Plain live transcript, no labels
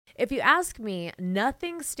If you ask me,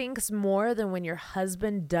 nothing stinks more than when your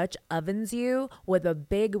husband Dutch ovens you with a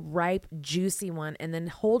big, ripe, juicy one and then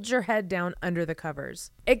holds your head down under the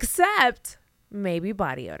covers. Except maybe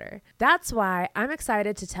body odor. That's why I'm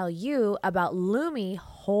excited to tell you about Lumi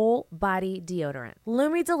Whole Body Deodorant.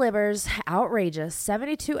 Lumi delivers outrageous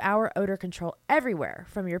 72-hour odor control everywhere,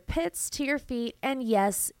 from your pits to your feet, and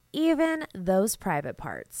yes, even those private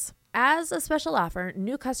parts. As a special offer,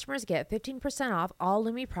 new customers get 15% off all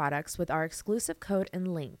Lumi products with our exclusive code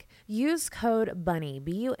and link. Use code BUNNIE,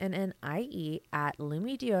 BUNNIE, at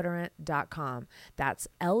LumiDeodorant.com. That's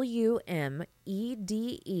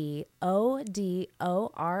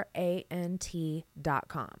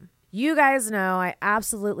LumiDeodorant.com. You guys know I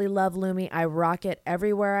absolutely love Lumi. I rock it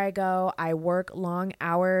everywhere I go. I work long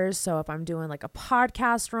hours. So if I'm doing like a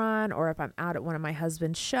podcast run, or if I'm out at one of my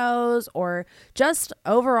husband's shows, or just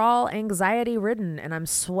overall anxiety ridden and I'm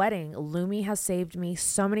sweating, Lumi has saved me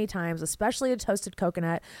so many times, especially a toasted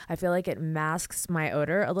coconut. I feel like it masks my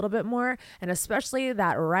odor a little bit more, and especially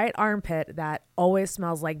that right armpit that always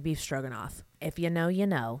smells like beef stroganoff. If you know, you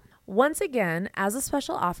know. Once again, as a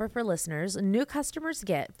special offer for listeners, new customers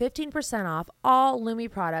get 15% off all Lumi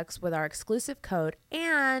products with our exclusive code.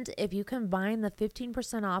 And if you combine the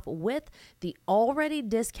 15% off with the already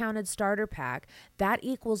discounted starter pack, that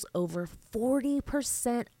equals over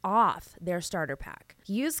 40% off their starter pack.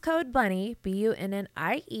 Use code BUNNIE,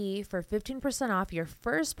 BUNNIE, for 15% off your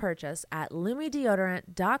first purchase at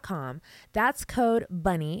LumiDeodorant.com. That's code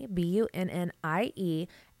BUNNIE, BUNNIE,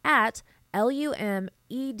 at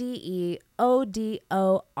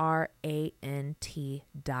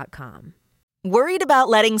LumiDeodorant.com. Worried about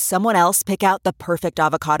letting someone else pick out the perfect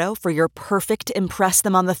avocado for your perfect impress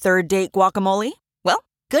them on the third date guacamole? Well,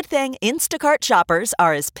 good thing Instacart shoppers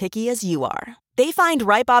are as picky as you are. They find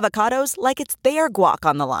ripe avocados like it's their guac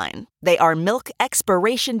on the line. They are milk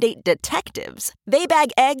expiration date detectives. They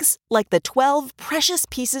bag eggs like the 12 precious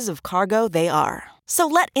pieces of cargo they are. So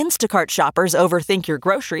let Instacart shoppers overthink your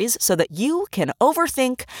groceries so that you can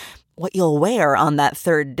overthink what you'll wear on that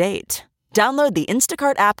third date. Download the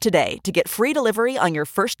Instacart app today to get free delivery on your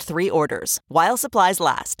first 3 orders, while supplies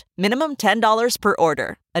last. Minimum $10 per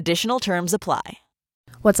order. Additional terms apply.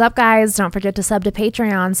 What's up, guys? Don't forget to sub to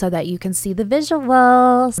Patreon so that you can see the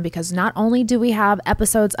visuals, because not only do we have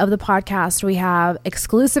episodes of the podcast, we have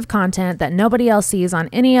exclusive content that nobody else sees on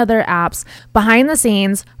any other apps, behind the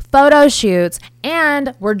scenes, photo shoots,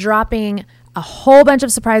 and we're dropping a whole bunch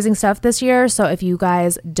of surprising stuff this year. So if you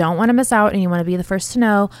guys don't want to miss out and you want to be the first to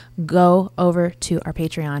know, go over to our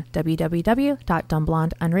Patreon,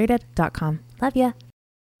 www.dumbblondeunrated.com. Love ya.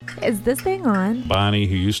 Is this thing on? Bonnie,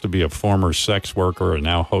 who used to be a former sex worker and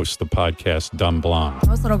now hosts the podcast Dumb Blonde.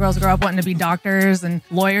 Most little girls grow up wanting to be doctors and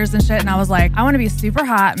lawyers and shit. And I was like, I want to be super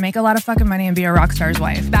hot, make a lot of fucking money, and be a rock star's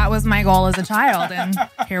wife. That was my goal as a child. And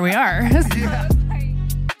here we are.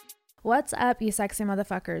 What's up, you sexy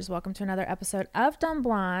motherfuckers? Welcome to another episode of Dumb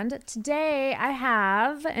Blonde. Today, I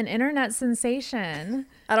have an internet sensation.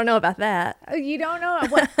 I don't know about that. You don't know?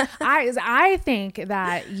 What? I think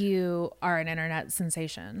that you are an internet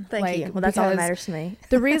sensation. Thank you. Well, that's all that matters to me.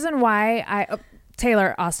 The reason why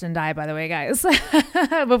Taylor Austin died, by the way, guys,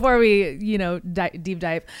 before we,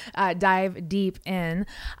 dive deep in.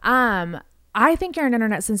 I think you're an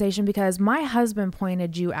internet sensation because my husband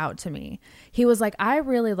pointed you out to me. He was like, I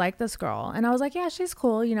really like this girl. And I was like, yeah, she's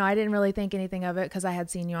cool. I didn't really think anything of it because I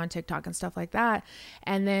had seen you on TikTok and stuff like that.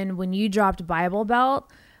 And then when you dropped Bible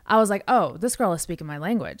Belt, I was like, oh, this girl is speaking my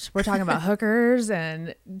language. We're talking about hookers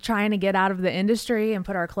and trying to get out of the industry and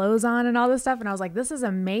put our clothes on and all this stuff. And I was like, this is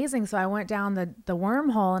amazing. So I went down the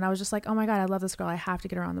wormhole and I was just like, oh my God, I love this girl. I have to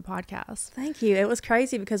get her on the podcast. Thank you. It was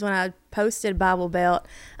crazy because when I posted Bible Belt,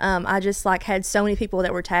 I just had so many people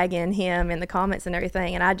that were tagging him in the comments and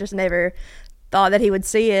everything. And I just never thought that he would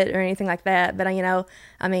see it or anything like that. But, I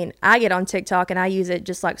get on TikTok and I use it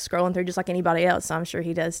just scrolling through just like anybody else. So I'm sure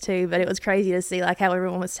he does too. But it was crazy to see how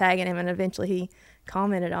everyone was tagging him, and eventually he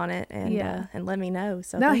commented on it and let me know.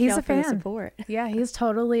 So no, he's y'all a fan. For the support. Yeah, he's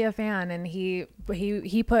totally a fan, and he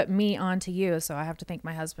put me onto you. So I have to thank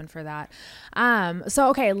my husband for that. So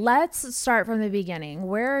okay, let's start from the beginning.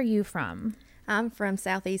 Where are you from? I'm from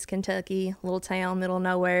Southeast Kentucky, a little town, middle of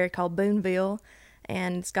nowhere called Booneville.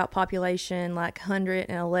 And it's got population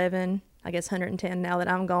 111, I guess 110 now that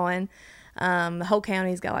I'm going. The whole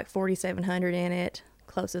county's got 4,700 in it.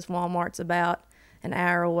 Closest Walmart's about an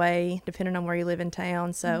hour away, depending on where you live in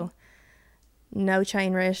town. So no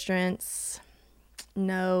chain restaurants,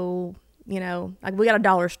 no, we got a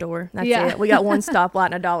dollar store. That's it. We got one stoplight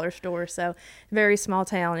and a dollar store. So very small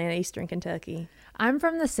town in eastern Kentucky. I'm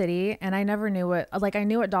from the city, and I never knew I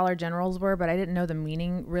knew what Dollar Generals were, but I didn't know the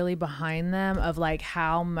meaning really behind them of like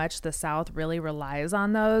how much the South really relies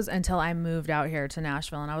on those until I moved out here to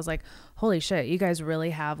Nashville. And I was like, holy shit, you guys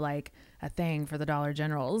really have like a thing for the Dollar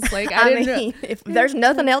Generals. Like, I mean, if there's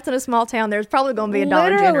nothing else in a small town, there's probably going to be a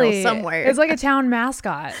Dollar General somewhere. It's like a town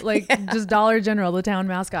mascot, like just Dollar General, the town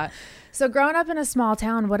mascot. So growing up in a small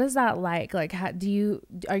town, what is that like? Like, are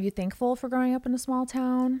you thankful for growing up in a small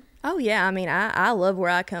town? Oh, yeah. I mean, I love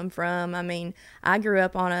where I come from. I mean, I grew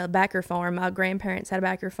up on a backer farm. My grandparents had a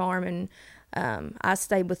backer farm, and I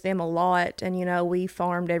stayed with them a lot. And, you know, we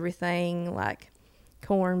farmed everything like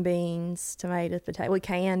corn, beans, tomatoes, potatoes. We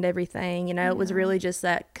canned everything. You know, It was really just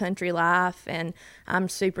that country life. And I'm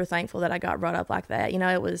super thankful that I got brought up like that. You know,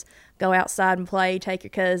 it was go outside and play, take your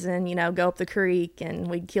cousin, you know, go up the creek, and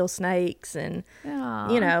we'd kill snakes and,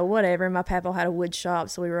 you know, whatever. My papa had a wood shop,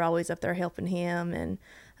 so we were always up there helping him. And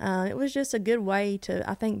it was just a good way to,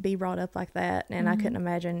 I think, be brought up like that. And I couldn't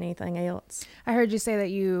imagine anything else. I heard you say that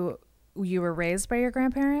you were raised by your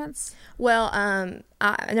grandparents? Well, I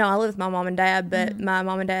live with my mom and dad, but my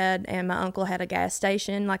mom and dad and my uncle had a gas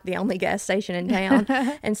station, like the only gas station in town.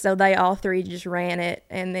 And so they all three just ran it.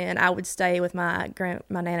 And then I would stay with my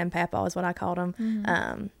Nana and Papa is what I called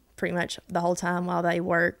them. Pretty much the whole time while they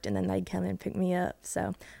worked, and then they'd come and pick me up.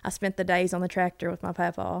 So I spent the days on the tractor with my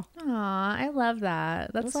papa. Aw, I love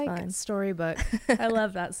that. That's like fun. Storybook. I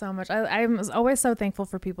love that so much. I'm always so thankful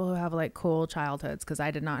for people who have like cool childhoods, because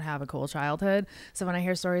I did not have a cool childhood. So when I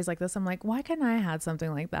hear stories like this, I'm like, why couldn't I have had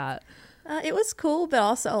something like that? It was cool, but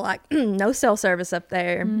also like no cell service up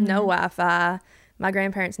there, no Wi-Fi. My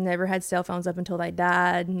grandparents never had cell phones up until they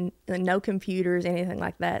died, and no computers, anything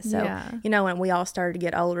like that. So, you know, when we all started to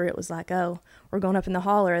get older, it was like, oh, we're going up in the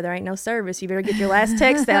holler. There ain't no service. You better get your last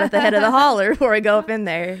text out at the head of the holler before we go up in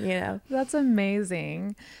there, you know. That's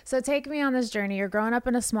amazing. So take me on this journey. You're growing up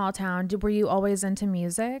in a small town. Were you always into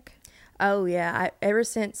music? Oh, yeah. Ever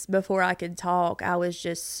since before I could talk, I was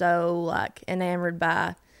just so, like, enamored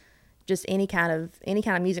by just any kind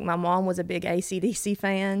of music. My mom was a big AC/DC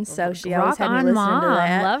fan, so she always had me listening to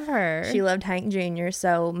that. Love her. She loved Hank Jr.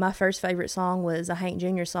 So my first favorite song was a Hank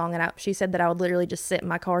Jr. song, and she said that I would literally just sit in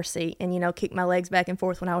my car seat and, you know, kick my legs back and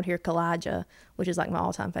forth when I would hear Kalijah, which is like my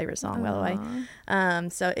all-time favorite song, by the way.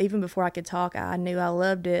 So even before I could talk, I knew I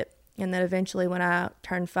loved it. And then eventually when I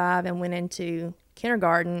turned 5 and went into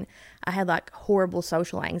kindergarten, I had like horrible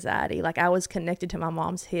social anxiety. Like I was connected to my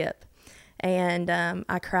mom's hip. And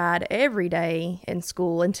I cried every day in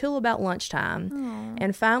school until about lunchtime. Aww.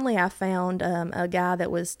 And finally I found a guy that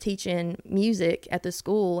was teaching music at the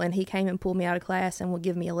school, and he came and pulled me out of class and would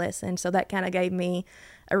give me a lesson. So that kind of gave me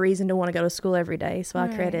a reason to want to go to school every day. So I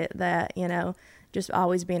credit that, you know, just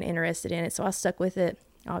always being interested in it. So I stuck with it,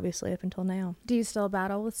 obviously, up until now. Do you still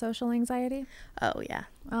battle with social anxiety? Oh, yeah.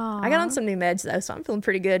 Aww. I got on some new meds, though, so I'm feeling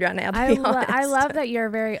pretty good right now, to be honest. I love that you're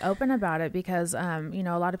very open about it, because, you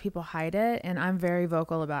know, a lot of people hide it, and I'm very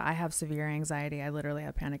vocal about I have severe anxiety. I literally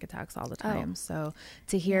have panic attacks all the time. So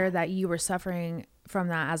to hear that you were suffering from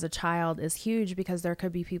that as a child is huge, because there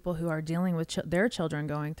could be people who are dealing with their children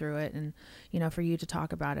going through it, and, you know, for you to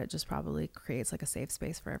talk about it just probably creates like a safe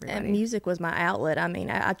space for everybody. And music was my outlet. I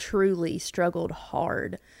mean, I truly struggled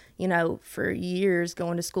hard, you know, for years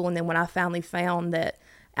going to school. And then when I finally found that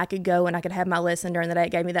I could go and I could have my lesson during the day,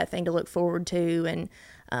 it gave me that thing to look forward to. And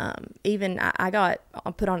even I got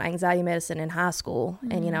put on anxiety medicine in high school,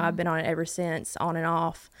 and, you know, I've been on it ever since, on and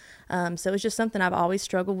off. So it's just something I've always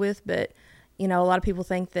struggled with. But, you know, a lot of people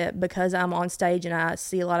think that because I'm on stage and I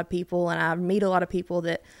see a lot of people and I meet a lot of people,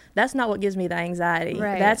 that's not what gives me the anxiety.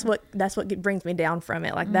 Right. That's what brings me down from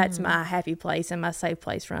it. Like that's my happy place and my safe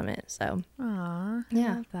place from it. So, I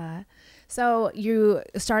yeah. love that. So you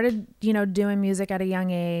started, you know, doing music at a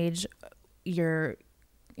young age. You're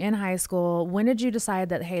in high school. When did you decide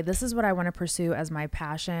that, hey, this is what I want to pursue as my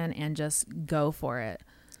passion, and just go for it?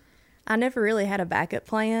 I never really had a backup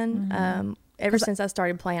plan. Ever since I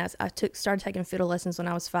started playing, I started taking fiddle lessons when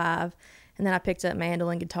I was 5, and then I picked up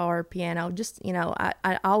mandolin, guitar, piano. Just, you know,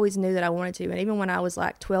 I always knew that I wanted to. And even when I was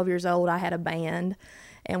like 12 years old, I had a band,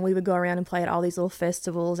 and we would go around and play at all these little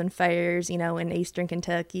festivals and fairs, you know, in eastern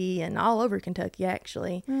Kentucky and all over Kentucky,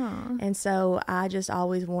 actually. Aww. And so I just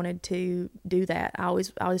always wanted to do that. I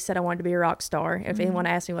always said I wanted to be a rock star. If anyone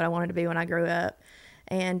asked me what I wanted to be when I grew up.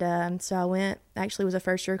 And so I went, actually was a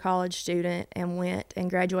first-year college student, and went and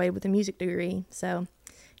graduated with a music degree. So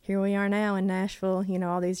here we are now in Nashville, you know,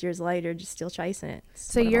 all these years later, just still chasing it.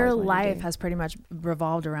 So your life has pretty much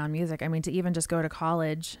revolved around music. I mean, to even just go to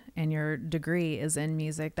college and your degree is in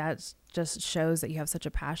music, that just shows that you have such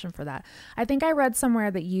a passion for that. I think I read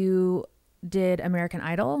somewhere that you did American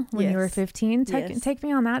Idol when you were Yes. 15. Yes. Take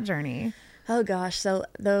me on that journey. Oh gosh, so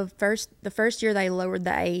the first year they lowered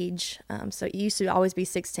the age, so it used to always be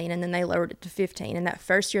 16, and then they lowered it to 15. And that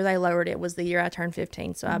first year they lowered it was the year I turned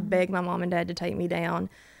 15. So I begged my mom and dad to take me down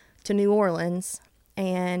to New Orleans,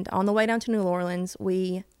 and on the way down to New Orleans,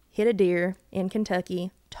 we hit a deer in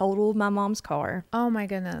Kentucky, totaled my mom's car. Oh my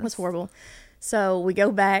goodness. It was horrible. So we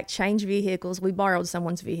go back, change vehicles. We borrowed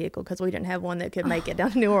someone's vehicle because we didn't have one that could make it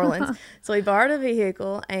down to New Orleans. So we borrowed a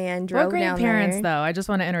vehicle and drove What great down parents, there. though. I just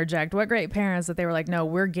want to interject. What great parents that they were like, no,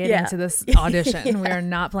 we're getting Yeah. to this audition. We are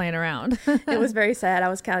not playing around. It was very sad. I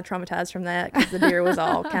was kind of traumatized from that because the deer was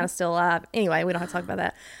all kind of still alive. Anyway, we don't have to talk about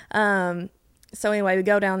that. So anyway, we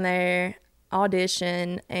go down there,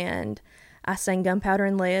 audition, and I sang Gunpowder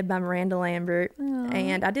and Lead by Miranda Lambert.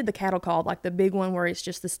 And I did the cattle call, like the big one where it's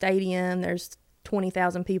just the stadium. There's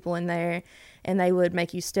 20,000 people in there, and they would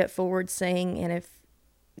make you step forward, sing, and if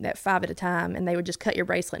that 5 at a time, and they would just cut your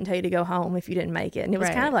bracelet and tell you to go home if you didn't make it. And it was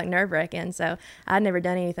kind of like nerve-wracking. So I'd never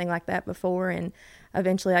done anything like that before, and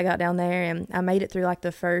eventually I got down there and I made it through like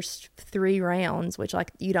the first 3 rounds, which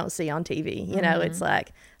like you don't see on TV. You know, it's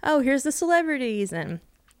like, oh, here's the celebrities, and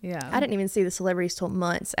Yeah. I didn't even see the celebrities till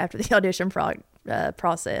months after the audition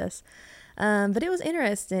process. But it was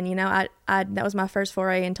interesting. You know, I that was my first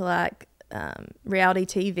foray into like reality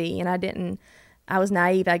TV, and I was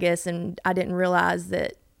naive, I guess, and I didn't realize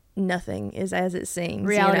that nothing is as it seems.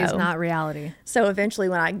 Reality is not reality. So eventually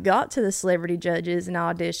when I got to the celebrity judges and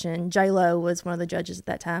audition, J-Lo was one of the judges at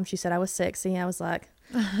that time. She said I was sexy. I was like,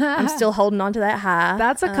 I'm still holding on to that high.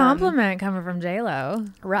 That's a compliment coming from J-Lo.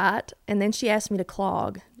 Right. And then she asked me to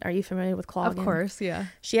clog. Are you familiar with clogging? Of course, yeah.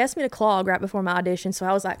 She asked me to clog right before my audition. So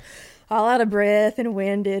I was like all out of breath and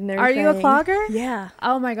winded and Are everything. you a clogger? Yeah.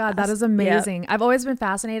 Oh my God, that is amazing. I've always been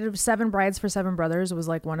fascinated. 7 Brides for 7 Brothers was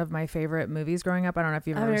like one of my favorite movies growing up. I don't know if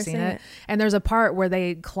you've ever seen it. And there's a part where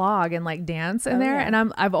they clog and like dance in there. yeah.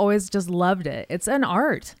 And I've always just loved it. It's an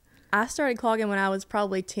art. I started clogging when I was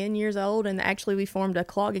probably 10 years old, and actually we formed a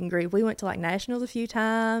clogging group. We went to like nationals a few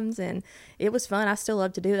times, and it was fun. I still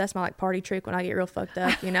love to do it. That's my like party trick when I get real fucked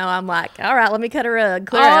up. You know, I'm like, all right, let me cut a rug.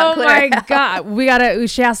 Clear out. Oh my God.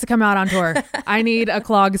 She has to come out on tour. I need a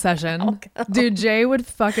clog session. Dude, Jay would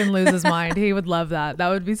fucking lose his mind. He would love that. That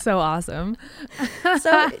would be so awesome.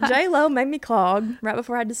 So J-Lo made me clog right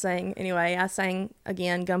before I had to sing. Anyway, I sang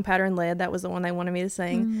again, Gunpowder and Lead. That was the one they wanted me to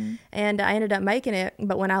sing. And I ended up making it.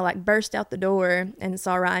 But when I like burst out the door and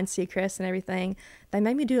saw Ryan Seacrest and everything, they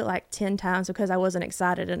made me do it like 10 times because I wasn't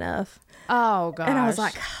excited enough. Oh gosh. And I was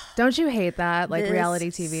like, don't you hate that? Like this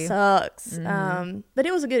reality TV. sucks. But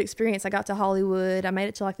it was a good experience. I got to Hollywood. I made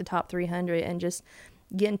it to like the top 300, and just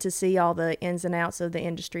getting to see all the ins and outs of the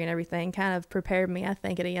industry and everything kind of prepared me, I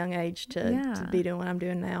think, at a young age to be doing what I'm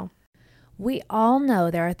doing now. We all know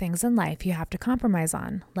there are things in life you have to compromise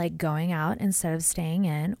on, like going out instead of staying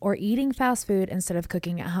in or eating fast food instead of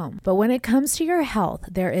cooking at home. But when it comes to your health,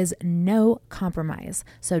 there is no compromise.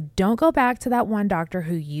 So don't go back to that one doctor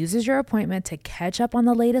who uses your appointment to catch up on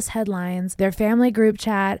the latest headlines, their family group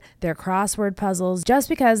chat, their crossword puzzles, just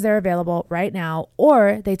because they're available right now,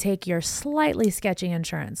 or they take your slightly sketchy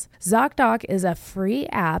insurance. ZocDoc is a free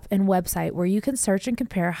app and website where you can search and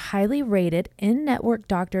compare highly rated in-network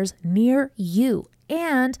doctors near you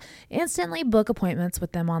and instantly book appointments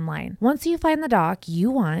with them online. Once you find the doc you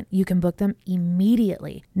want, you can book them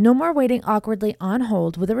immediately. No more waiting awkwardly on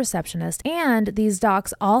hold with a receptionist, and these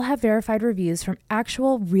docs all have verified reviews from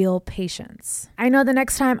actual real patients. I know the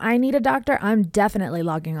next time I need a doctor, I'm definitely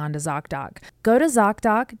logging on to ZocDoc. Go to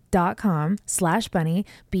ZocDoc.com/bunny,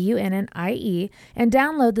 BUNNIE, and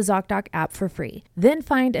download the ZocDoc app for free. Then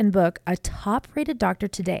find and book a top-rated doctor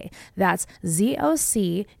today. That's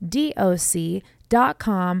ZocDoc.com/bunny,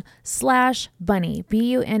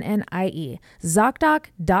 BUNNIE,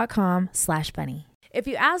 ZocDoc.com/bunny. If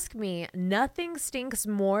you ask me, nothing stinks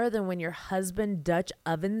more than when your husband Dutch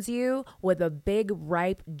ovens you with a big,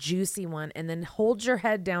 ripe, juicy one and then holds your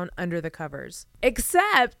head down under the covers.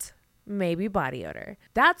 Except maybe body odor.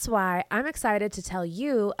 That's why I'm excited to tell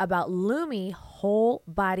you about Lumi Whole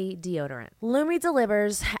Body Deodorant. Lumi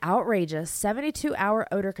delivers outrageous 72-hour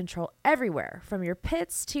odor control everywhere, from your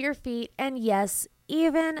pits to your feet, and yes,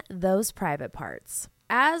 even those private parts.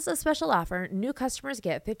 As a special offer, new customers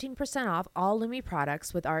get 15% off all Lumi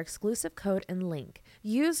products with our exclusive code and link.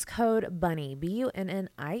 Use code BUNNIE,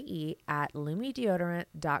 BUNNIE, at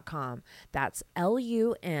LumiDeodorant.com. That's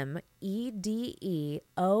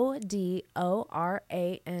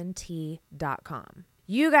LUMEDEODORANT.com.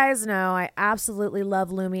 You guys know I absolutely love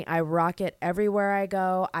Lumi. I rock it everywhere I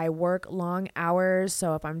go. I work long hours.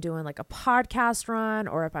 So if I'm doing like a podcast run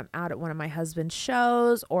or if I'm out at one of my husband's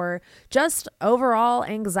shows or just overall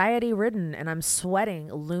anxiety ridden and I'm sweating,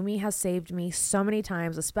 Lumi has saved me so many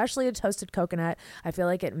times, especially a toasted coconut. I feel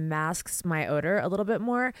like it masks my odor a little bit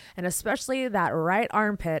more, and especially that right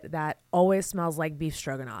armpit that always smells like beef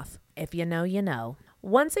stroganoff. If you know, you know.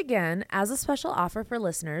 Once again, as a special offer for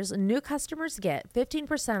listeners, new customers get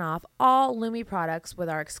 15% off all Lumi products with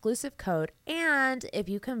our exclusive code. And if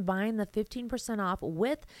you combine the 15% off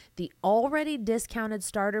with the already discounted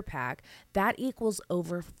starter pack, that equals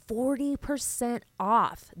over 40%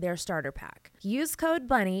 off their starter pack. Use code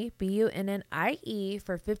BUNNIE, BUNNIE,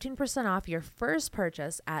 for 15% off your first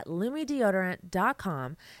purchase at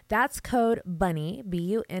lumideodorant.com. That's code BUNNIE,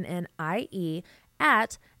 BUNNIE,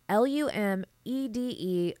 at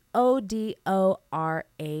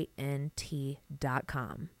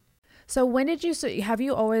LumiDeodorant.com. So when did you, have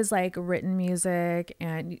you always like written music,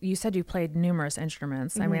 and you said you played numerous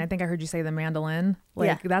instruments? I mean, I think I heard you say the mandolin.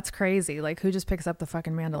 Like, that's crazy. Like, who just picks up the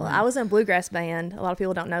fucking mandolin? Well, I was in a bluegrass band. A lot of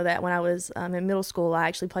people don't know that. When I was in middle school, I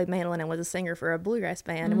actually played mandolin and was a singer for a bluegrass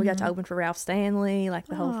band. And we got to open for Ralph Stanley, like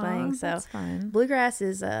the whole thing. So that's fun. Bluegrass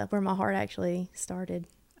is where my heart actually started.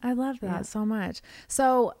 I love that so much.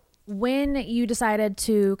 So when you decided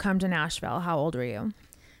to come to Nashville, how old were you?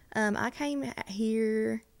 I came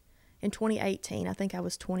here in 2018. I think I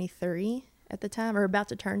was 23 at the time, or about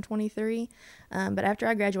to turn 23. But after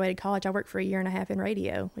I graduated college, I worked for a year and a half in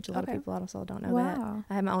radio, which a lot of people also don't know that.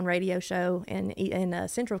 I had my own radio show in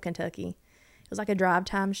Central Kentucky. It was like a drive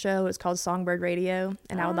time show. It was called Songbird Radio,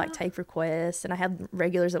 and I would like take requests, and I had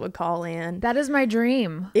regulars that would call in. That is my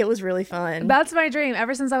dream. It was really fun. That's my dream.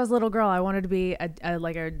 Ever since I was a little girl, I wanted to be a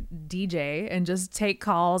DJ and just take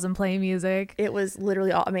calls and play music. It was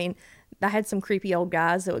literally all, I mean, I had some creepy old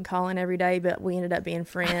guys that would call in every day, but we ended up being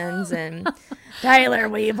friends. And Taylor,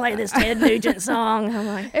 will you play this Ted Nugent song? I'm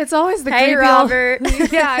like, it's always the hey, creepy Robert.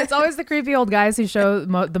 Yeah, it's always the creepy old guys who show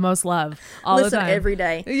the most love all the time. Every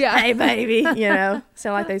day. Yeah. Hey, baby. You know,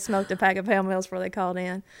 sound like they smoked a pack of Pale Mills before they called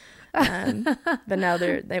in. But no,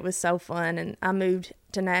 it was so fun. And I moved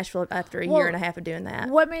to Nashville after a year and a half of doing that.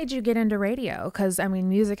 What made you get into radio? Because, I mean,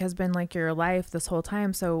 music has been like your life this whole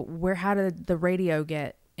time. So how did the radio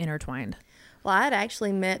get intertwined? Well, I had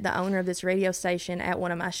actually met the owner of this radio station at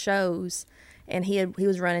one of my shows, and he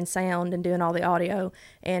was running sound and doing all the audio,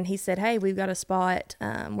 and he said, hey, we've got a spot.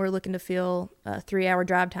 We're looking to fill a 3-hour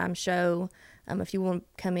drive time show. If you want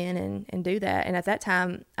to come in and do that. And at that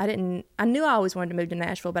time, I knew I always wanted to move to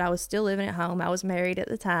Nashville, but I was still living at home. I was married at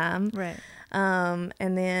the time. Right. And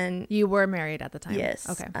then. You were married at the time? Yes.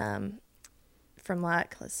 Okay. From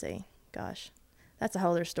like, let's see, gosh, that's a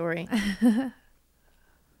whole other story.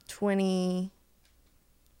 What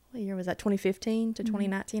year was that? 2015 to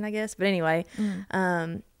 2019, I guess. But anyway,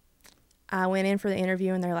 I went in for the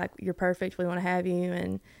interview, and they're like, you're perfect. We want to have you.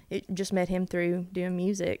 And it just met him through doing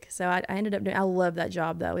music. So I ended up I love that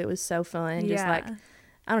job, though. It was so fun. Yeah. Just like,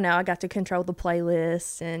 I don't know, I got to control the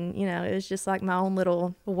playlist, and, you know, it was just like my own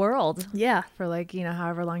little world. Yeah. For like, you know,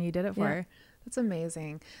 however long you did it for. Yeah. That's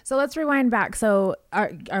amazing. So let's rewind back. So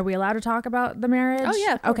are we allowed to talk about the marriage? Oh,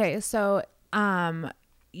 yeah. Okay. So,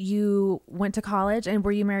 you went to college, and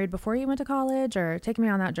were you married before you went to college, or take me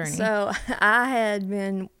on that journey? So I had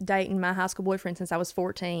been dating my high school boyfriend since I was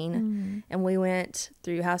 14, and we went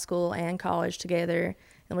through high school and college together,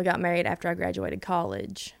 and we got married after I graduated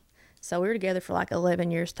college. So we were together for like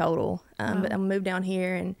 11 years total. But I moved down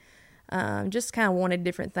here and just kind of wanted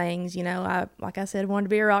different things. You know, like I said, wanted to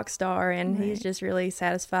be a rock star, and he's just really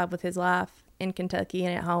satisfied with his life in Kentucky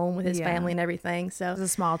and at home with his family and everything. So he was a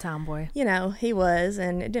small town boy. You know, he was,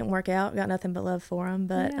 and it didn't work out. Got nothing but love for him,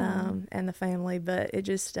 but and the family. But it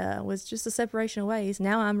just was just a separation of ways.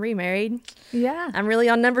 Now I'm remarried. Yeah, I'm really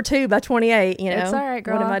on number 2 by 28. You know, it's all right,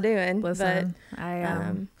 girl. What am I doing? Listen, but,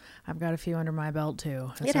 I've got a few under my belt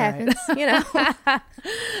too. It happens, you know.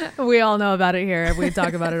 We all know about it here. We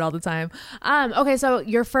talk about it all the time. Okay, so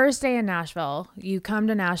your first day in Nashville, you come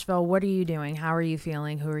to Nashville. What are you doing? How are you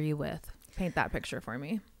feeling? Who are you with? Paint that picture for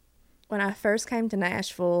me. When I first came to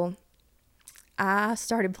Nashville, I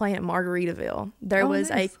started playing at Margaritaville. There was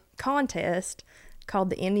a contest called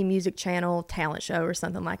the Indie Music Channel Talent Show or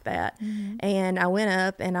something like that. And I went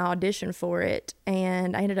up and I auditioned for it,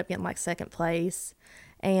 and I ended up getting like second place.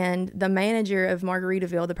 And the manager of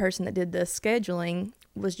Margaritaville, the person that did the scheduling,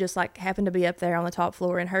 was just like happened to be up there on the top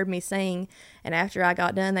floor and heard me sing. And after I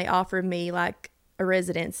got done, they offered me like a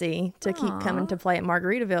residency to keep coming to play at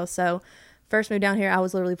Margaritaville. So first moved down here, I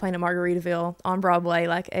was literally playing at Margaritaville on Broadway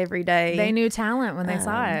like every day. They knew talent when they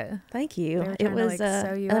saw it. Thank you. They were It trying to, was like,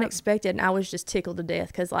 sew you up. unexpected, and I was just tickled to death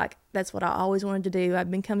because like that's what I always wanted to do.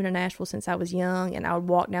 I've been coming to Nashville since I was young, and I would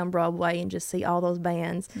walk down Broadway and just see all those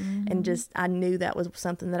bands, and just I knew that was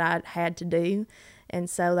something that I had to do. And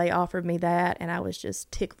so they offered me that, and I was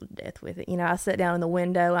just tickled to death with it. You know, I sat down in the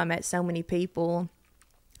window. I met so many people.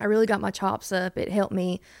 I really got my chops up. It helped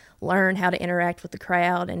me learn how to interact with the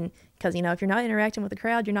crowd. And because, you know, if you're not interacting with the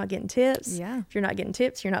crowd, you're not getting tips. Yeah. If you're not getting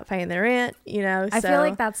tips, you're not paying the rent, you know. I feel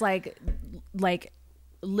like that's like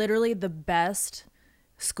literally the best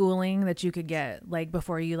schooling that you could get, like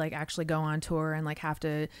before you like actually go on tour and like have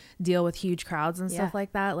to deal with huge crowds and stuff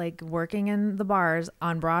like that. Like working in the bars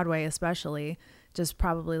on Broadway especially just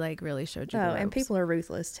probably like really showed you the ropes. And people are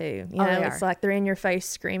ruthless too. You Oh, know, they it's are. like they're in your face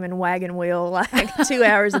screaming wagon wheel like 2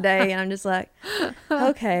 hours a day, and I'm just like,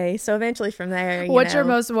 okay. So eventually from there, What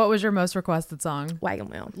was your most requested song? Wagon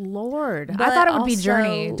wheel? Lord, But I thought it would be also-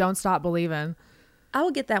 Journey. Don't Stop Believing. I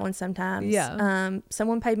would get that one sometimes. Yeah.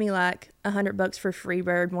 Someone paid me like $100 for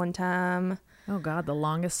Freebird one time. Oh God, the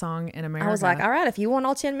longest song in America. I was like, all right, if you want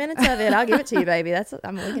all 10 minutes of it, I'll give it to you, baby.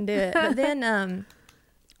 We can do it. But then,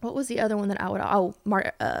 what was the other one that I would? Oh,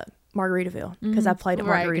 Margaritaville, because I played at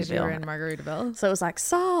right, 'cause you Margaritaville. were in Margaritaville, So it was like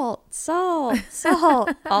salt, salt, salt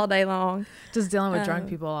all day long. just dealing with drunk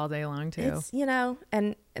people all day long too. It's, you know,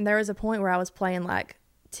 and there was a point where I was playing like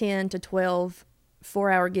 10 to 12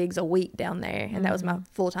 4-hour gigs a week down there, and that was my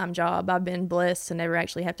full-time job. I've been blessed to never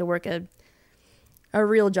actually have to work a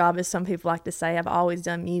real job, as some people like to say. I've always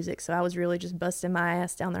done music, so I was really just busting my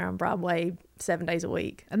ass down there on Broadway 7 days a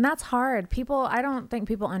week. And that's hard. I don't think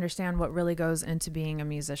people understand what really goes into being a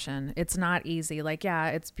musician. It's not easy. Like, yeah,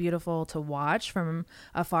 it's beautiful to watch from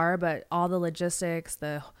afar, but all the logistics,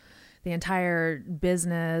 the entire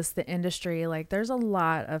business, the industry, like there's a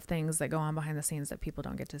lot of things that go on behind the scenes that people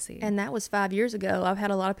don't get to see. And that was 5 years ago. I've had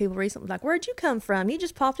a lot of people recently like, where'd you come from? You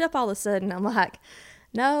just popped up all of a sudden. I'm like,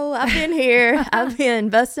 no, I've been here. I've been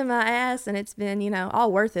busting my ass, and it's been, you know,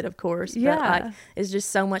 all worth it, of course. Yeah. But like, it's just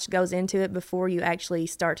so much goes into it before you actually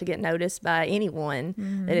start to get noticed by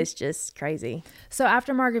anyone that it's just crazy. So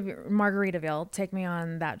after Margaritaville, take me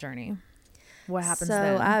on that journey. What happens So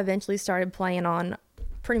then? I eventually started playing on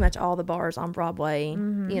pretty much all the bars on Broadway.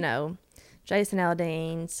 You know, Jason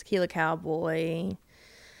Aldean's, Tequila Cowboy,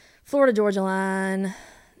 Florida Georgia Line.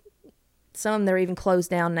 Some they're even closed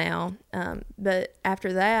down now. But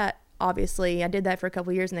after that, obviously, I did that for a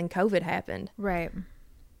couple of years, and then COVID happened, Right.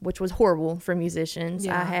 which was horrible for musicians.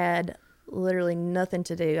 Yeah. I had literally nothing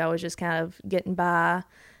to do. I was just kind of getting by.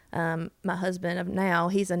 My husband of now,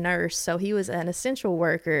 he's a nurse, so he was an essential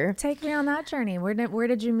worker. Take me on that journey. Where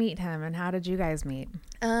did you meet him, and how did you guys meet?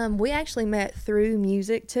 We actually met through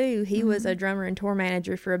music too. He was a drummer and tour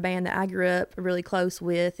manager for a band that I grew up really close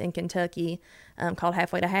with in Kentucky, called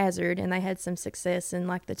Halfway to Hazard, and they had some success in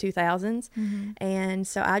like the 2000s. And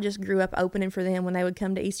so I just grew up opening for them. When they would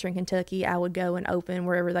come to Eastern Kentucky, I would go and open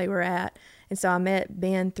wherever they were at. And so I met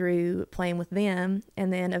Ben through playing with them,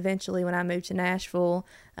 and then eventually when I moved to Nashville,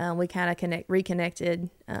 we kind of reconnected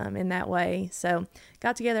in that way. So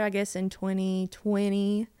got together, I guess, in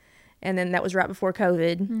 2020. And then that was right before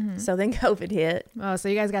COVID. So then COVID hit. Oh, so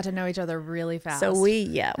you guys got to know each other really fast. So we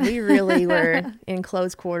really were in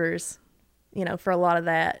close quarters, you know, for a lot of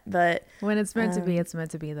that. But when it's meant to be, it's meant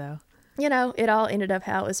to be, though. you know, it all ended up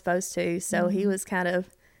how it was supposed to. So he was kind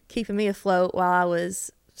of keeping me afloat while I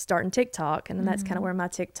was starting TikTok. And that's kind of where my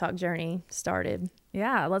TikTok journey started.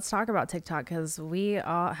 Yeah, let's talk about TikTok, because we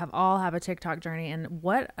all have a TikTok journey, and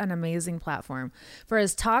what an amazing platform. For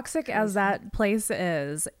as toxic as that place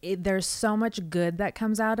is, there's so much good that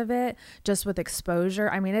comes out of it just with exposure.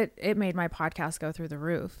 I mean, it made my podcast go through the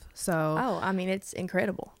roof. So Oh, I mean, it's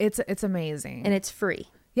incredible. it's amazing. And it's free.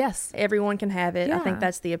 Yes. Everyone can have it. I Yeah. think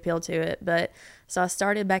that's the appeal to it. But so I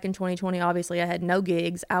started back in 2020. Obviously, I had no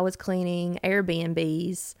gigs. I was cleaning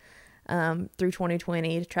Airbnbs through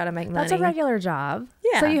 2020 to try to make money. That's a regular job.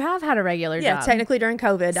 Yeah. So you have had a regular Yeah, job. technically during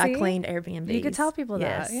COVID, I See? cleaned Airbnbs. You could tell people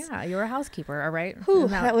Yes. that. Yeah, you were a housekeeper, all right? Whew,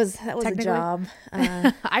 Isn't that was a technically? job.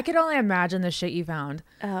 I could only imagine the shit you found.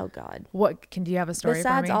 Oh God. Do you have a story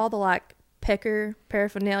Besides for me? all the like pecker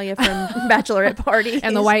paraphernalia from bachelorette parties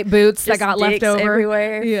And the white boots that just got left dicks over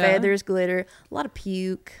everywhere, Yeah. feathers, glitter, a lot of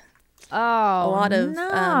puke, Oh, a lot of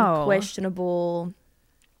no. questionable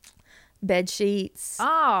bed sheets.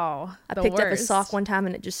 Oh, I picked up a sock one time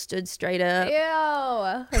and it just stood straight up. Ew,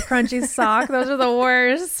 a crunchy sock. Those are the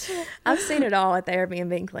worst. I've seen it all at the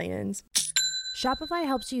Airbnb cleanings. Shopify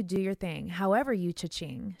helps you do your thing, however you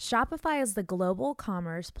cha-ching. Shopify is the global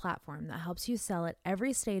commerce platform that helps you sell at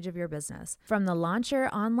every stage of your business. From the launch your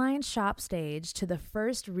online shop stage to the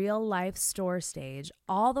first real life store stage,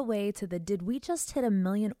 all the way to the did we just hit 1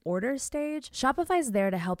 million orders stage? Shopify's there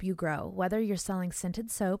to help you grow. Whether you're selling scented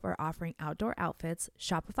soap or offering outdoor outfits,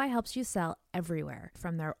 Shopify helps you sell everywhere.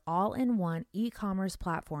 From their all-in-one e-commerce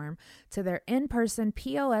platform to their in-person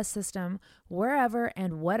POS system, wherever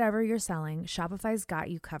and whatever you're selling, Shopify's got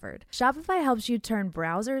you covered. Shopify helps you turn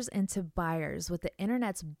browsers into buyers with the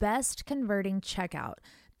internet's best converting checkout.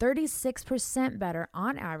 36% better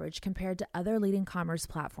on average compared to other leading commerce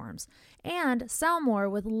platforms. And sell more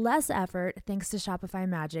with less effort thanks to Shopify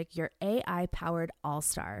Magic, your AI-powered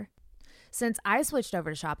all-star. Since I switched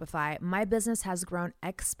over to Shopify, my business has grown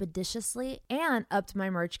expeditiously and upped my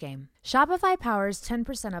merch game. Shopify powers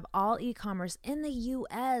 10% of all e-commerce in the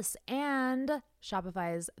US, and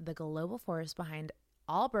Shopify is the global force behind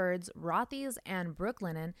Allbirds, Rothy's, and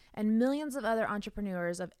Brooklinen, and millions of other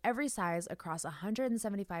entrepreneurs of every size across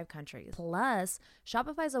 175 countries. Plus,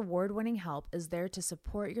 Shopify's award-winning help is there to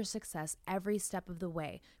support your success every step of the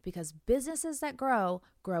way, because businesses that grow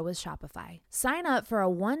with Shopify. Sign up for a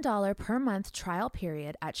 $1 per month trial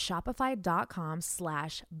period at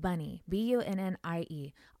shopify.com/bunny,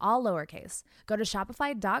 B-U-N-N-I-E, all lowercase. Go to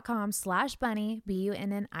shopify.com/bunny,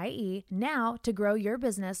 B-U-N-N-I-E, now to grow your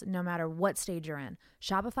business no matter what stage you're in.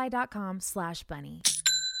 Shopify.com/bunny.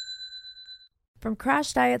 From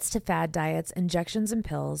crash diets to fad diets, injections and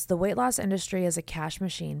pills, the weight loss industry is a cash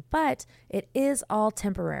machine, but it is all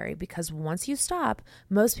temporary because once you stop,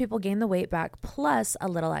 most people gain the weight back plus a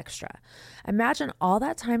little extra. Imagine all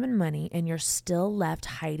that time and money and you're still left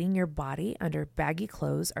hiding your body under baggy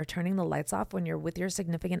clothes or turning the lights off when you're with your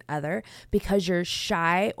significant other because you're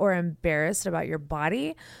shy or embarrassed about your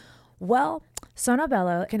body. Well,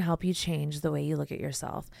 Sonobello can help you change the way you look at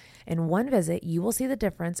yourself. In one visit, you will see the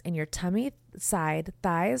difference in your tummy, side,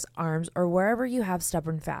 thighs, arms, or wherever you have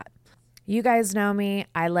stubborn fat. You guys know me.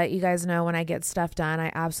 I let you guys know when I get stuff done.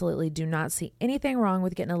 I absolutely do not see anything wrong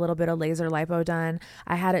with getting a little bit of laser lipo done.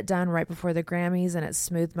 I had it done right before the Grammys and it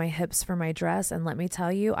smoothed my hips for my dress. And let me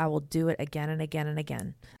tell you, I will do it again and again and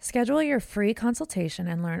again. Schedule your free consultation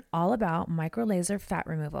and learn all about micro laser fat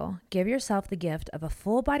removal. Give yourself the gift of a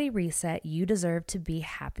full body reset. You deserve to be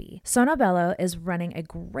happy. Sonobello is running a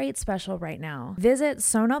great special right now. Visit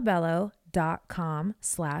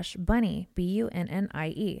sonobello.com/bunny,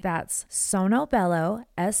 B-U-N-N-I-E. That's Sonobello,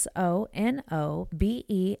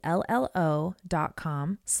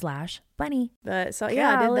 SONOBELLO.com/bunny. But so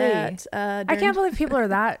yeah, Golly. I did that. I can't believe people are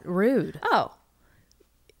that rude. Oh,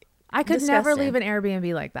 I could never disgusting. leave an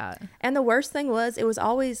Airbnb like that. And the worst thing was, it was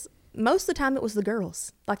always, most of the time it was the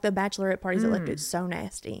girls, like the bachelorette parties that looked it so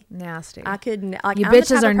nasty. Nasty. I couldn't, like, You I'm the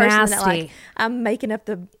bitches type are of person that, nasty. like, I'm making up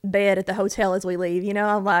the bed at the hotel as we leave, you know,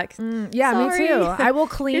 I'm like, Yeah, sorry. me too. I will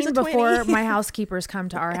Here's clean a before 20. my housekeepers come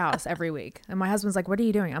to our house every week. And my husband's like, what are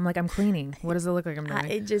you doing? I'm like, I'm cleaning. What does it look like I'm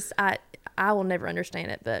doing? I will never understand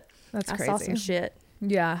it, but That's I saw crazy. some shit.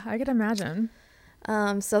 Yeah, I could imagine.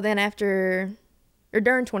 So then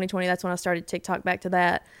during 2020, that's when I started TikTok, back to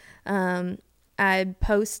that. I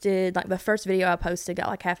posted, like, the first video I posted got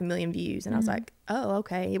like 500,000 views, and I was like, oh,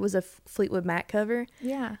 okay. It was a Fleetwood Mac cover.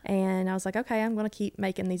 Yeah. And I was like, okay, I'm going to keep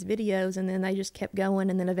making these videos. And then they just kept going.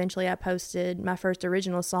 And then eventually I posted my first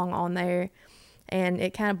original song on there, and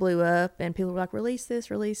it kind of blew up, and people were like, release this.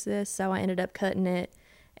 So I ended up cutting it.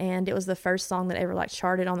 And it was the first song that ever, like,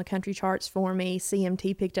 charted on the country charts for me.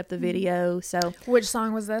 CMT picked up the video. So Which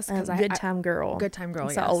song was this? Good Time Girl. Good Time Girl,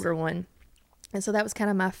 It's yes. the older one. And so that was kind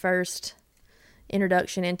of my first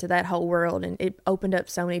introduction into that whole world, and it opened up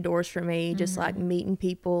so many doors for me, just like meeting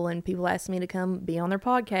people, and people asked me to come be on their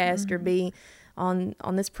podcast or be on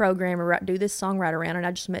this program or do this song right around, and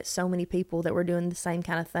I just met so many people that were doing the same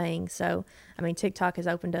kind of thing. So I mean, TikTok has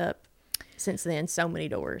opened up since then so many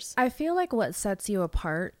doors. I feel like what sets you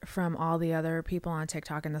apart from all the other people on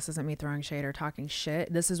TikTok, and this isn't me throwing shade or talking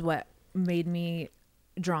shit, this is what made me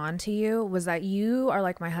drawn to you, was that you are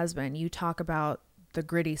like my husband. You talk about the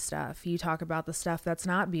gritty stuff. You talk about the stuff that's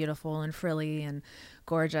not beautiful and frilly and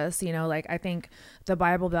gorgeous. You know, like, I think the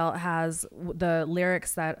Bible Belt has the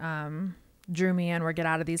lyrics that drew me in were get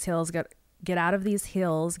out of these hills, get out of these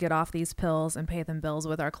hills, get off these pills, and pay them bills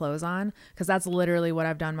with our clothes on. Because that's literally what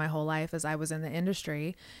I've done my whole life as I was in the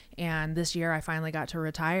industry. And this year I finally got to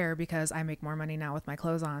retire because I make more money now with my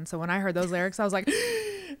clothes on. So when I heard those lyrics, I was like,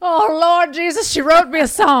 Oh, Lord Jesus, she wrote me a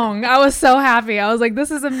song. I was so happy. I was like,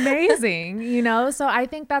 this is amazing, you know? So I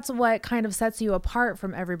think that's what kind of sets you apart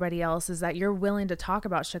from everybody else, is that you're willing to talk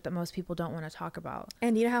about shit that most people don't want to talk about.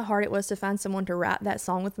 And you know how hard it was to find someone to write that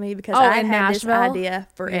song with me? Because Oh, I in had this Nashville? idea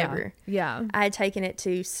forever. Yeah. I had taken it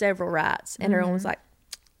to several writes, and everyone was like,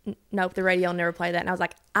 nope, the radio will never play that. And I was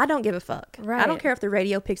like, I don't give a fuck. Right. I don't care if the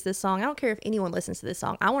radio picks this song. I don't care if anyone listens to this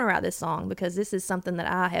song. I want to write this song because this is something that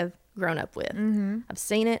I have grown up with. I've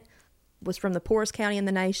seen it, was from the poorest county in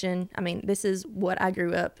the nation. I mean, this is what I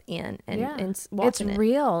grew up in, and watching it's it.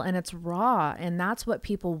 real and it's raw, and that's what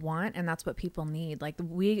people want, and that's what people need. Like,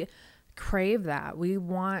 we crave that. We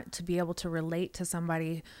want to be able to relate to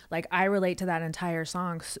somebody. Like, I relate to that entire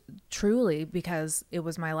song truly because it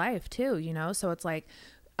was my life too, you know? So it's like,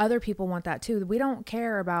 other people want that too. We don't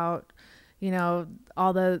care about, you know,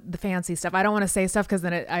 all the fancy stuff. I don't want to say stuff because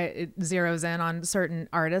then it zeroes in on certain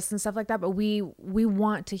artists and stuff like that. But we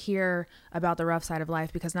want to hear about the rough side of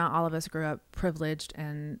life, because not all of us grew up privileged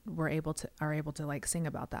and are able to like sing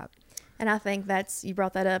about that. And I think you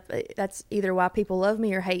brought that up. That's either why people love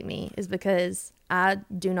me or hate me, is because I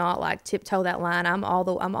do not like tiptoe that line. I'm all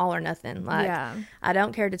or nothing. Like, I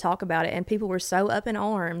don't care to talk about it. And people were so up in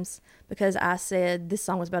arms because I said this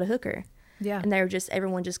song was about a hooker. Yeah. And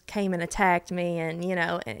everyone just came and attacked me, and, you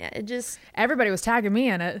know, and it just. Everybody was tagging me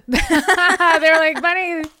in it. They were like,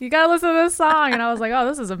 Bunny, you got to listen to this song. And I was like, oh,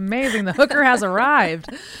 this is amazing. The hooker has arrived.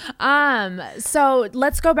 So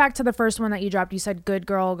let's go back to the first one that you dropped. You said Good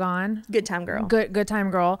Girl Gone. Good Time Girl. Good Time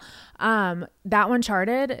Girl. That one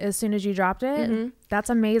charted as soon as you dropped it. Mm-hmm. That's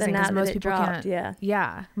amazing, because most people can't.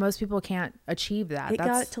 Yeah. Most people can't achieve that. It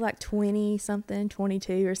got to like 20 something,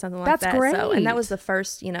 22 or something like that. That's great. So, and that was the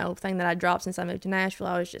first, you know, thing that I dropped since I moved to Nashville.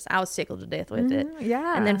 I was tickled to death with it.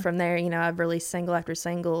 Yeah. And then from there, you know, I've released single after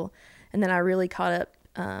single, and then I really caught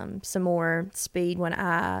up some more speed when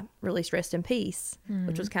I released Rest in Peace,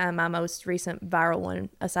 which was kind of my most recent viral one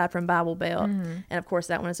aside from Bible Belt. And of course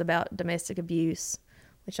that one is about domestic abuse,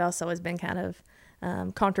 which also has been kind of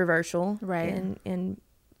controversial, right, in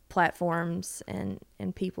platforms and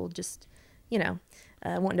people just, you know,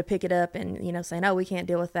 wanting to pick it up and, you know, saying, oh, we can't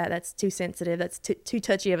deal with that, that's too sensitive, that's too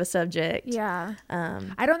touchy of a subject. I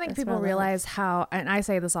don't think people realize how, and I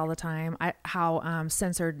say this all the time, how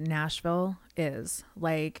censored Nashville is.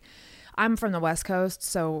 Like, I'm from the West Coast,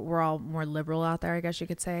 so we're all more liberal out there, I guess you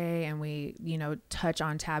could say. And we, you know, touch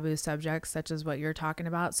on taboo subjects such as what you're talking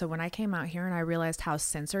about. So when I came out here and I realized how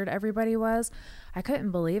censored everybody was, I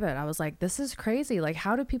couldn't believe it. I was like, this is crazy. Like,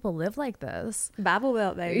 how do people live like this? Bible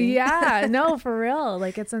Belt, baby. Yeah, no, for real.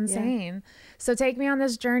 Like, it's insane. Yeah. So take me on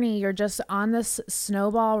this journey. You're just on this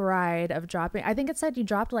snowball ride of dropping. I think it said you've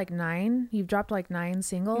dropped like 9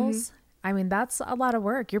 singles. I mean, that's a lot of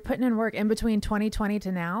work. You're putting in work in between 2020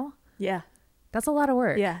 to now. Yeah. That's a lot of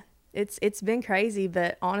work. Yeah. It's been crazy,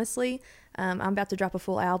 but honestly, I'm about to drop a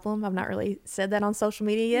full album. I've not really said that on social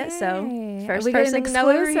media yet. Yay. So first person to know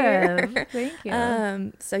over here. Thank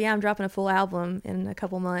you. So yeah, I'm dropping a full album in a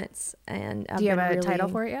couple months, and do you have a title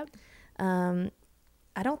for it yet?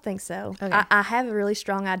 I don't think so. Okay. I have a really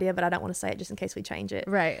strong idea, but I don't want to say it just in case we change it.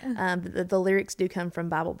 Right. The lyrics do come from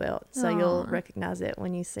Bible Belt, so you'll recognize it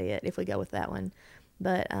when you see it if we go with that one.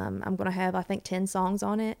 But I'm going to have, I think, 10 songs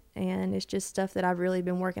on it, and it's just stuff that I've really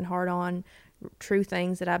been working hard on, true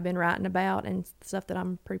things that I've been writing about, and stuff that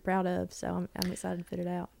I'm pretty proud of. So I'm excited to put it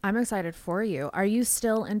out. I'm excited for you. Are you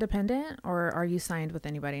still independent, or are you signed with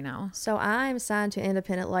anybody now? So I'm signed to an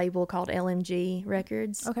independent label called LMG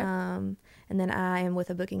Records. Okay. And then I am with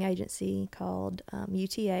a booking agency called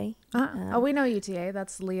UTA. Oh, we know UTA.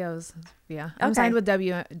 That's Leo's. Yeah. I'm signed with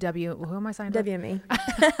W. Who am I signed with? WME.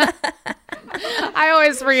 I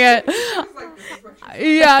always forget.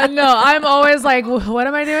 Yeah, no, I'm always like, what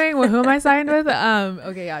am I doing? Who am I signed with?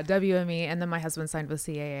 Okay, yeah, WME, and then my husband signed with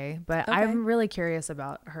CAA. But okay. I'm really curious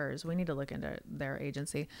about hers. We need to look into their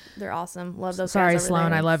agency. They're awesome. Love those. Sorry, guys over Sloan,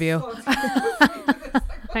 there. I love you.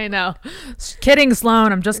 I know. Kidding,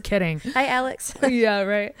 Sloan. I'm just kidding. Hi, Alex. Yeah,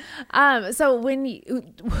 right. So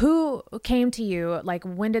who came to you? Like,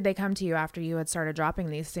 when did they come to you after you had started dropping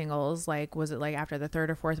these singles? Like, was it like after the third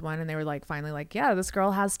or fourth one, and they were like finally like, yeah, this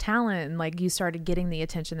girl has talent, and like you started getting the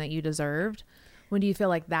attention that you deserved? When do you feel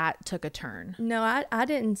like that took a turn? No, I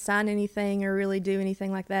didn't sign anything or really do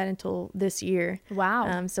anything like that until this year.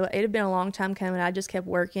 Wow. So it had been a long time coming. I just kept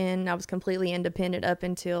working. I was completely independent up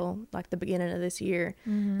until like the beginning of this year.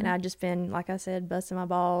 Mm-hmm. And I'd just been, like I said, busting my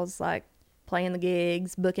balls, like playing the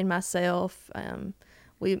gigs, booking myself,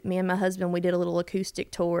 me and my husband, we did a little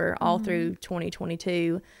acoustic tour all through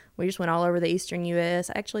 2022. We just went all over the eastern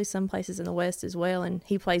U.S., actually some places in the West as well, and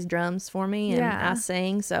he plays drums for me, and I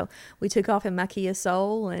sing. So we took off in my Kia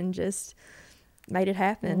Soul and just made it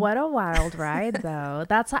happen. What a wild ride, though.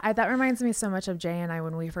 That reminds me so much of Jay and I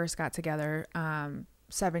when we first got together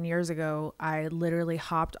 7 years ago. I literally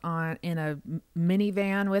hopped on in a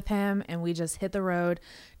minivan with him, and we just hit the road,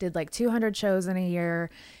 did like 200 shows in a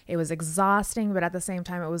year. It was exhausting, but at the same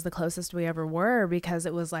time, it was the closest we ever were, because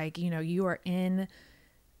it was like, you are in,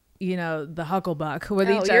 the hucklebuck with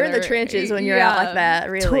each other. You're in the trenches when you're out like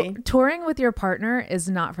that, really. Touring with your partner is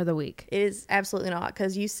not for the weak. It is absolutely not,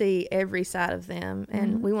 because you see every side of them,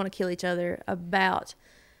 and we want to kill each other about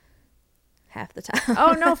half the time.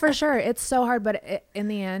 Oh no, for sure. It's so hard, but in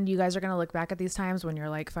the end, you guys are going to look back at these times when you're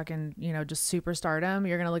like fucking, just superstardom.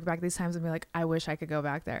 You're going to look back at these times and be like, I wish I could go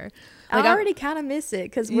back there. Like, I already kind of miss it,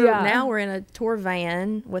 because now we're in a tour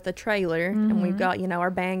van with a trailer, and we've got,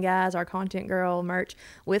 our band guys, our content girl merch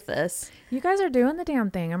with us. You guys are doing the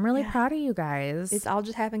damn thing. I'm really proud of you guys. It's all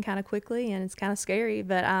just happened kind of quickly, and it's kind of scary,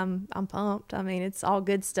 but I'm pumped. I mean, it's all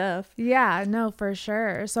good stuff. Yeah, no, for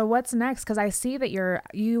sure. So what's next? Because I see that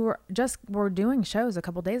you were doing shows a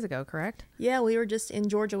couple days ago, correct? Yeah, we were just in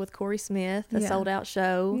Georgia with Corey Smith, a sold out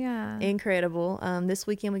show. Yeah. Incredible. This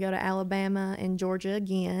weekend we go to Alabama and Georgia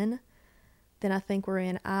again. Then I think we're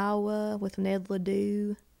in Iowa with Ned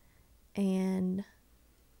Ledoux and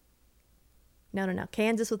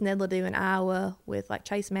Kansas with Ned Ledoux, and Iowa with like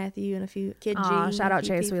Chase Matthew and a few Kid G. Shout out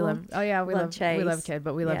Chase. People. We love Chase. We love Kid,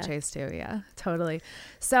 but we love Chase too. Yeah, totally.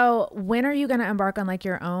 So when are you going to embark on like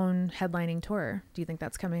your own headlining tour? Do you think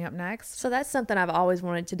that's coming up next? So that's something I've always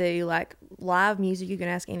wanted to do. Like live music, you can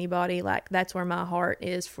ask anybody. Like that's where my heart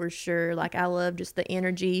is for sure. Like I love just the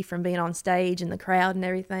energy from being on stage and the crowd and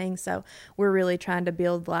everything. So we're really trying to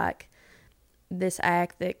build like this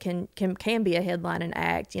act that can be a headlining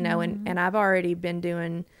act, and I've already been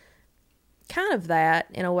doing kind of that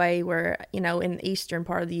in a way where, in the eastern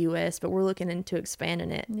part of the U.S., but we're looking into expanding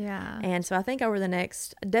it. Yeah. And so I think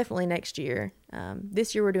definitely next year,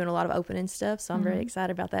 this year we're doing a lot of opening stuff, so I'm very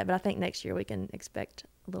excited about that, but I think next year we can expect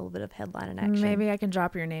a little bit of headlining action. Maybe I can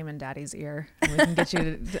drop your name in Daddy's ear and we can get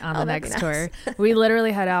you on the next tour. We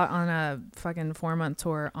literally head out on a fucking 4-month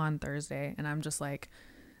tour on Thursday, and I'm just like,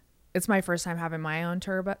 it's my first time having my own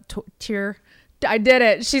tour. I did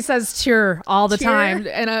it. She says tour all the time.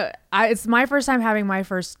 And it's my first time having my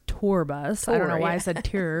first tour bus. I don't know why I said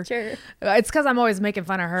tour. Sure. It's because I'm always making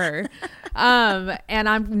fun of her. And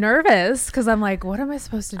I'm nervous because I'm like, what am I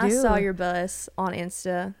supposed to do? I saw your bus on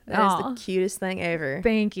Insta. That is the cutest thing ever.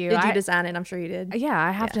 Thank you. Did you design it? I'm sure you did. Yeah,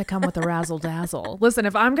 I have to come with a razzle dazzle. Listen,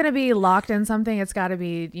 if I'm going to be locked in something, it's got to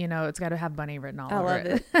be, it's got to have Bunny written all over it. I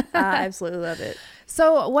love it. I absolutely love it.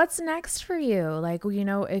 So what's next for you? Like,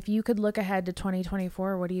 if you could look ahead to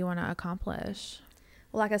 2024, what do you want to accomplish?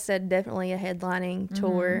 Well, like I said, definitely a headlining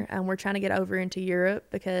tour. We're trying to get over into Europe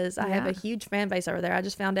because I have a huge fan base over there. I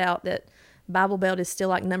just found out that Bible Belt is still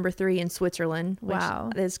like number 3 in Switzerland, which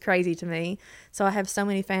is crazy to me. So I have so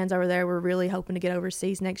many fans over there. We're really hoping to get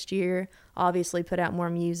overseas next year, obviously put out more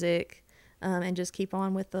music. And just keep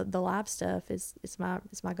on with the live stuff is my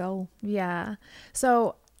goal. Yeah.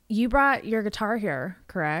 So you brought your guitar here,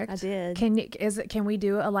 correct? I did. Can we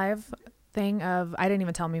do a live thing of, I didn't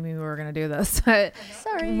even tell Mimi we were going to do this.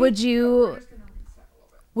 Sorry. Would you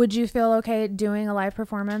feel okay doing a live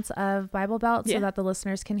performance of Bible Belt so that the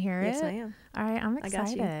listeners can hear it? Yes, I am. All right, I'm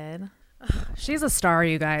excited. I got you. She's a star,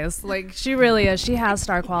 you guys. Like, she really is. She has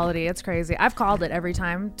star quality. It's crazy. I've called it every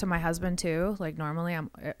time to my husband too. Like normally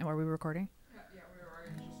are we recording?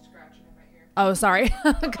 Oh, sorry,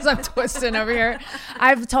 because I'm twisting over here.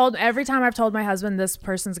 Every time I've told my husband this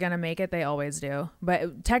person's going to make it, they always do.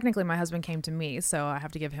 But technically my husband came to me, so I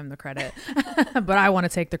have to give him the credit. But I want to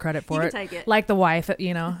take the credit for it. Take it. Like the wife,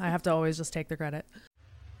 I have to always just take the credit.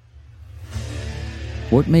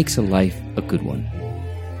 What makes a life a good one?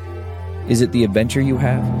 Is it the adventure you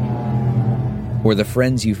have? Or the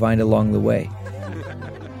friends you find along the way?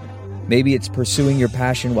 Maybe it's pursuing your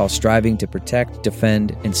passion while striving to protect,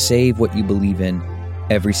 defend, and save what you believe in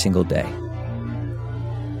every single day.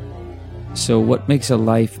 So what makes a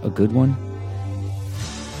life a good one?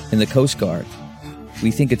 In the Coast Guard,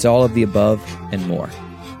 we think it's all of the above and more.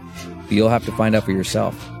 But you'll have to find out for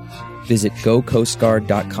yourself. Visit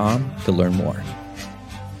gocoastguard.com to learn more.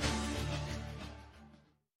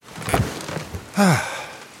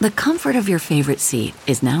 The comfort of your favorite seat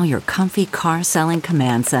is now your comfy car selling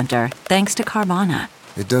command center, thanks to Carvana.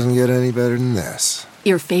 It doesn't get any better than this.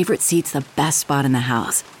 Your favorite seat's the best spot in the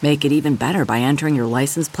house. Make it even better by entering your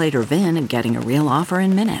license plate or VIN and getting a real offer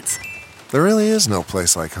in minutes. There really is no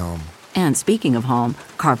place like home. And speaking of home,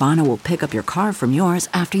 Carvana will pick up your car from yours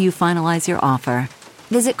after you finalize your offer.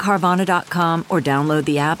 Visit Carvana.com or download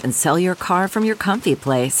the app and sell your car from your comfy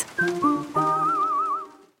place.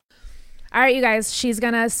 All right, you guys, she's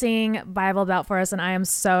going to sing Bible Belt for us, and I am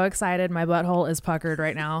so excited. My butthole is puckered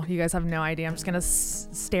right now. You guys have no idea. I'm just going to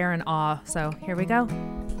stare in awe. So here we go.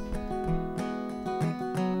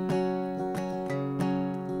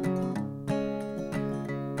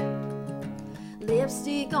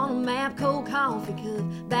 Lipstick on a map, cold coffee cup,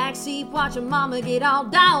 backseat watching mama get all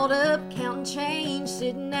dolled up, counting change,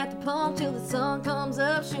 sitting at the pump till the sun comes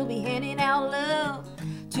up. She'll be handing out love.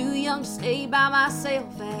 Too young to stay by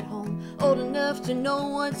myself at home, old enough to know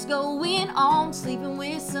what's going on, sleeping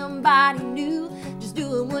with somebody new, just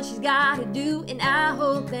doing what she's gotta do. And I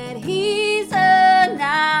hope that he's a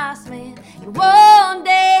nice man, and one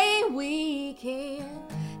day we can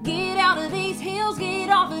get out of these hills, get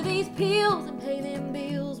off of these pills, and pay them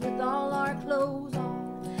bills with all our clothes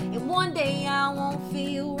on. And one day I won't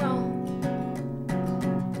feel wrong.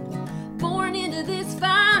 Born into this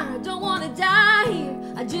fire, I don't want to die here.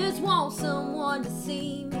 I just want someone to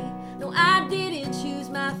see me. No, I didn't choose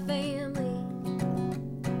my family.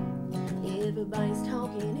 Everybody's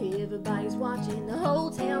talking, everybody's watching. The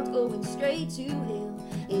whole town's going straight to hell.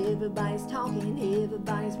 Everybody's talking,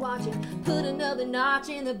 everybody's watching. Put another notch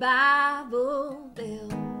in the Bible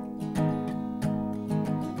belt.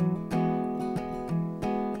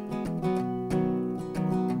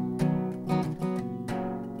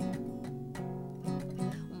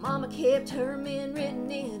 Mama kept her men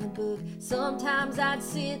written in a book. Sometimes I'd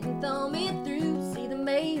sit and thumb it through. See the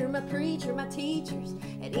mayor, my preacher, my teachers.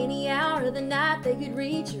 At any hour of the night they could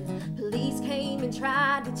reach her. Police came and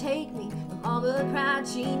tried to take me. Mama cried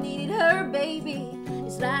she needed her baby.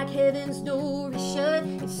 It's like heaven's door is shut.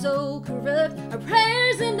 It's so corrupt. Our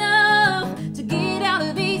prayers enough to get out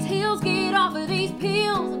of these hills, get off of these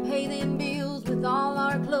pills, and pay them bills with all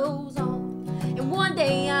our clothes on. And one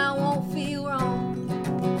day I won't feel wrong.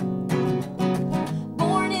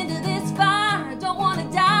 Born into this fire, I don't want to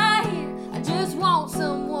die here. I just want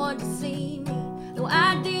someone to see me. No,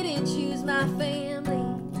 I didn't choose my family.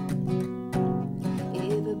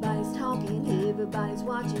 Everybody's talking, everybody's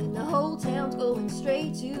watching. The whole town's going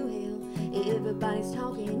straight to hell. Everybody's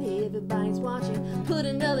talking, everybody's watching. Put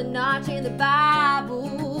another notch in the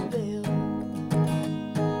Bible belt.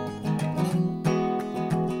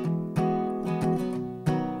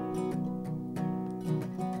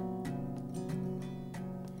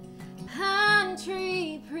 Pine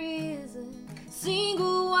Tree Prison,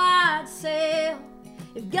 single wide cell.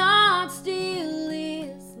 If God's still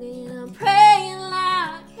listening, I'm praying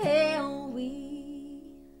like hell we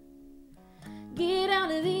get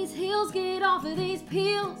out of these hills, get off of these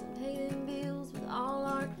pills, and pay them bills with all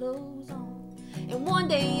our clothes on. And one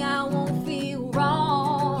day I won't feel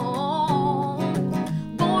wrong.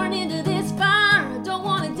 Born into this fire, I don't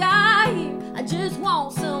want to die here. I just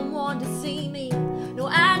want someone to see me. No,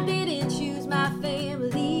 I didn't choose my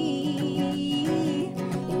family.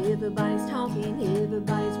 Everybody's talking,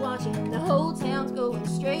 everybody's watching. The whole town's going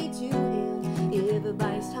straight to hell.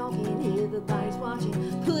 Everybody's talking, everybody's watching.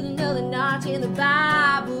 Put another notch in the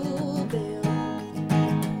Bible belt.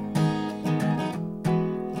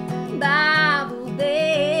 Bible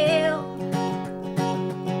belt.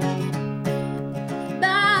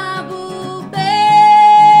 Bible belt.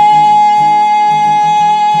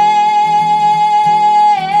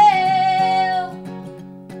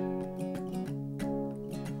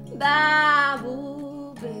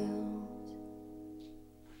 Bible belt.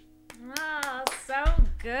 Oh, so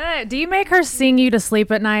good. Do you make her sing you to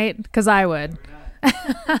sleep at night? Because I would.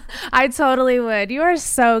 I totally would. You are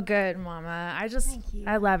so good, Mama.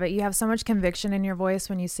 I love it. You have so much conviction in your voice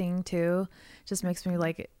when you sing too. Just makes me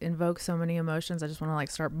like invoke so many emotions. I just want to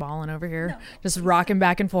like start bawling over here, just rocking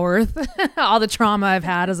back and forth. All the trauma I've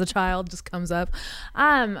had as a child just comes up.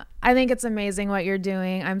 I think it's amazing what you're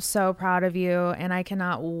doing. I'm so proud of you, and I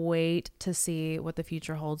cannot wait to see what the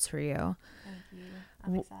future holds for you. Thank you.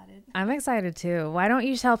 I'm excited. I'm excited too. Why don't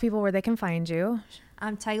you tell people where they can find you?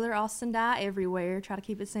 I'm Taylor Austin Dye everywhere. Try to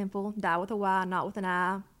keep it simple. Dye with a Y, not with an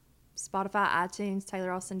I. Spotify, iTunes,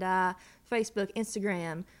 Taylor Austin Dye, Facebook,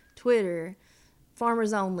 Instagram, Twitter,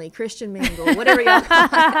 Farmers Only, Christian Mingle, whatever y'all call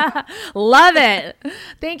it. Love it.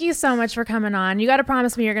 Thank you so much for coming on. You got to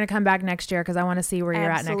promise me you're going to come back next year because I want to see where you're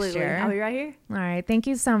at next year. I'll be right here. All right. Thank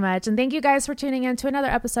you so much. And thank you guys for tuning in to another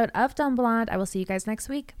episode of Dumb Blonde. I will see you guys next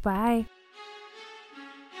week. Bye.